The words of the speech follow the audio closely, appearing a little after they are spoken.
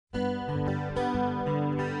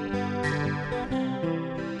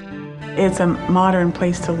It's a modern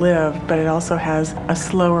place to live, but it also has a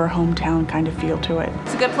slower hometown kind of feel to it.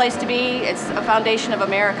 It's a good place to be. It's a foundation of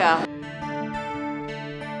America.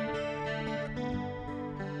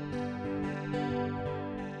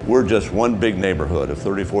 We're just one big neighborhood of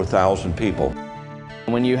 34,000 people.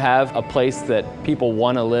 When you have a place that people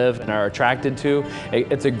want to live and are attracted to,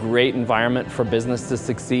 it's a great environment for business to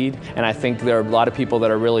succeed, and I think there are a lot of people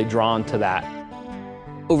that are really drawn to that.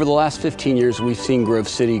 Over the last 15 years, we've seen Grove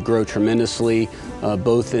City grow tremendously,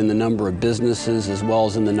 both in the number of businesses as well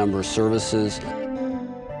as in the number of services.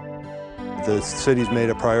 The city's made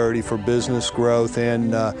a priority for business growth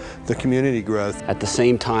and the community growth. At the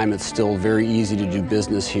same time, it's still very easy to do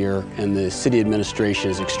business here, and the city administration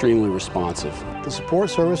is extremely responsive. The support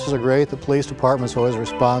services are great. The police department's always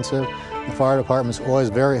responsive. The fire department's always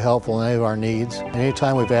very helpful in any of our needs.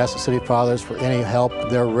 Anytime we've asked the city fathers for any help,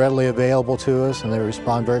 they're readily available to us and they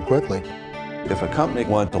respond very quickly. If a company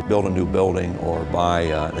wants to build a new building or buy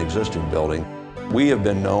an existing building, we have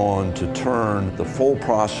been known to turn the full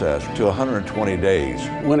process to 120 days.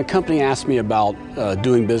 When a company asks me about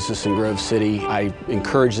doing business in Grove City, I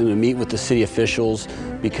encourage them to meet with the city officials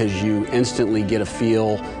because you instantly get a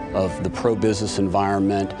feel of the pro-business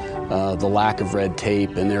environment, the lack of red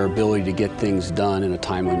tape, and their ability to get things done in a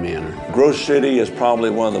timely manner. Grove City is probably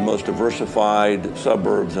one of the most diversified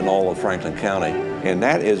suburbs in all of Franklin County, and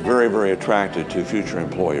that is very, very attractive to future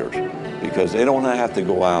employers because they don't have to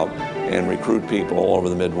go out and recruit people all over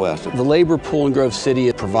the Midwest. The labor pool in Grove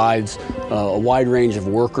City provides a wide range of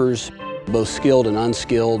workers, both skilled and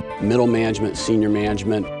unskilled, middle management, senior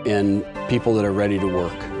management, and people that are ready to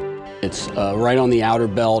work. It's right on the outer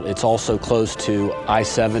belt. It's also close to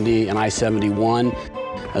I-70 and I-71,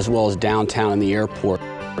 as well as downtown and the airport,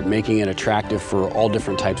 making it attractive for all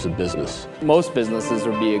different types of business. Most businesses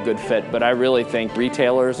would be a good fit, but I really think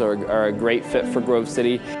retailers are a great fit for Grove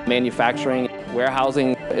City. Manufacturing,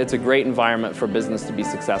 warehousing, it's a great environment for business to be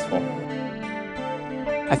successful.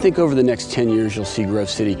 I think over the next 10 years you'll see Grove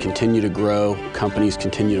City continue to grow, companies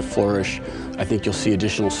continue to flourish. I think you'll see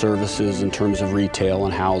additional services in terms of retail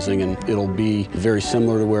and housing, and it'll be very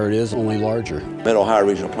similar to where it is, only larger. Mid-Ohio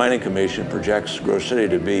Regional Planning Commission projects Grove City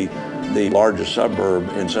to be the largest suburb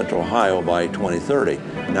in Central Ohio by 2030.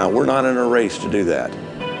 Now, we're not in a race to do that,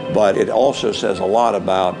 but it also says a lot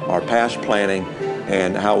about our past planning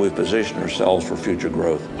and how we've positioned ourselves for future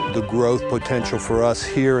growth. The growth potential for us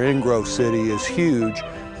here in Grove City is huge,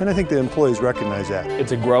 and I think the employees recognize that.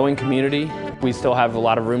 It's a growing community. We still have a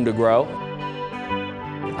lot of room to grow.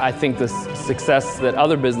 I think the success that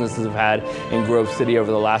other businesses have had in Grove City over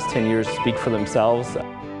the last 10 years speak for themselves.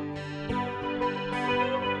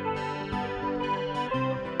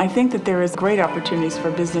 I think that there is great opportunities for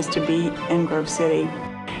business to be in Grove City.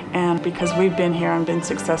 And because we've been here and been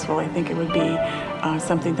successful, I think it would be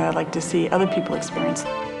something that I'd like to see other people experience.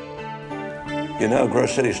 You know, Grove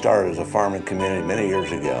City started as a farming community many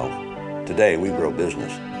years ago. Today, we grow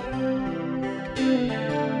business.